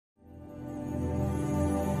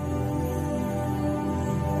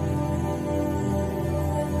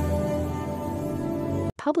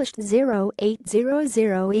published 0800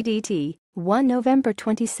 EDT, 1 November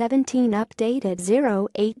 2017. Updated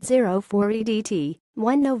 0804 EDT,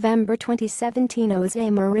 1 November 2017. Jose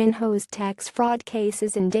Mourinho's tax fraud case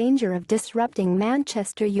is in danger of disrupting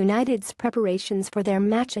Manchester United's preparations for their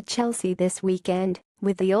match at Chelsea this weekend,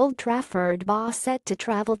 with the Old Trafford boss set to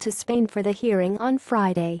travel to Spain for the hearing on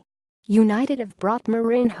Friday. United have brought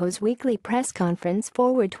Mourinho's weekly press conference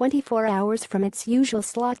forward 24 hours from its usual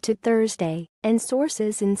slot to Thursday, and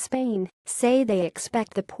sources in Spain say they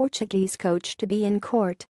expect the Portuguese coach to be in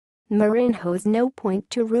court. Mourinho's no point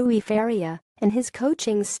to Rui Faria, and his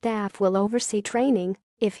coaching staff will oversee training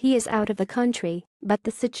if he is out of the country, but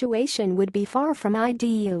the situation would be far from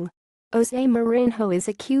ideal. Jose Mourinho is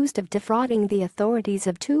accused of defrauding the authorities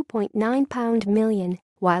of £2.9 million.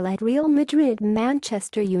 While at Real Madrid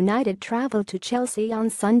Manchester United travelled to Chelsea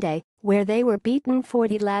on Sunday, where they were beaten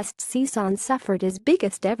 40 last season, suffered his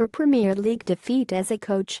biggest ever Premier League defeat as a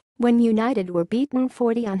coach when United were beaten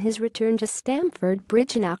 40 on his return to Stamford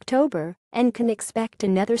Bridge in October, and can expect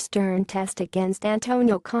another stern test against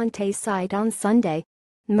Antonio Conte's side on Sunday.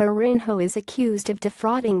 Mourinho is accused of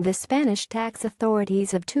defrauding the Spanish tax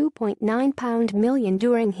authorities of £2.9 million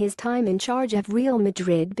during his time in charge of Real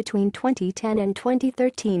Madrid between 2010 and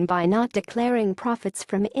 2013 by not declaring profits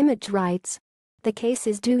from image rights. The case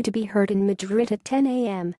is due to be heard in Madrid at 10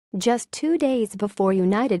 a.m., just 2 days before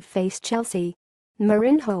United face Chelsea.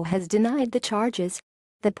 Mourinho has denied the charges.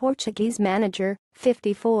 The Portuguese manager,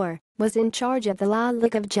 54, was in charge of the La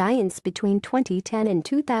Liga giants between 2010 and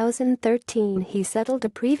 2013. He settled a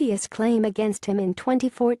previous claim against him in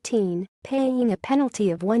 2014, paying a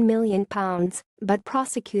penalty of £1 million, but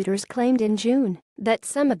prosecutors claimed in June that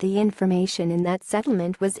some of the information in that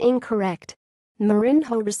settlement was incorrect.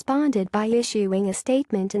 Mourinho responded by issuing a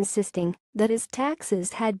statement insisting that his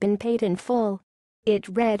taxes had been paid in full. It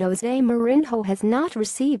read, Jose Mourinho has not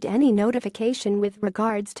received any notification with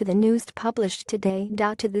regards to the news published today.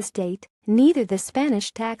 To this date, neither the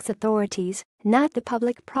Spanish tax authorities nor the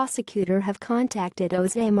public prosecutor have contacted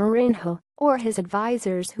Jose Mourinho or his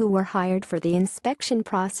advisors who were hired for the inspection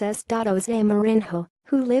process. Jose Mourinho,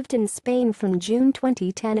 who lived in Spain from June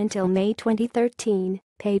 2010 until May 2013,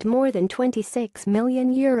 paid more than €26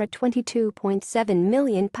 million £22.7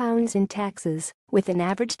 million in taxes, with an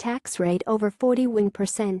average tax rate over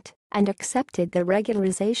 41%, and accepted the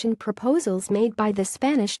regularization proposals made by the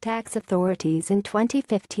Spanish tax authorities in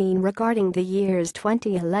 2015 regarding the years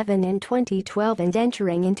 2011 and 2012 and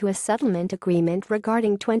entering into a settlement agreement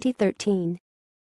regarding 2013.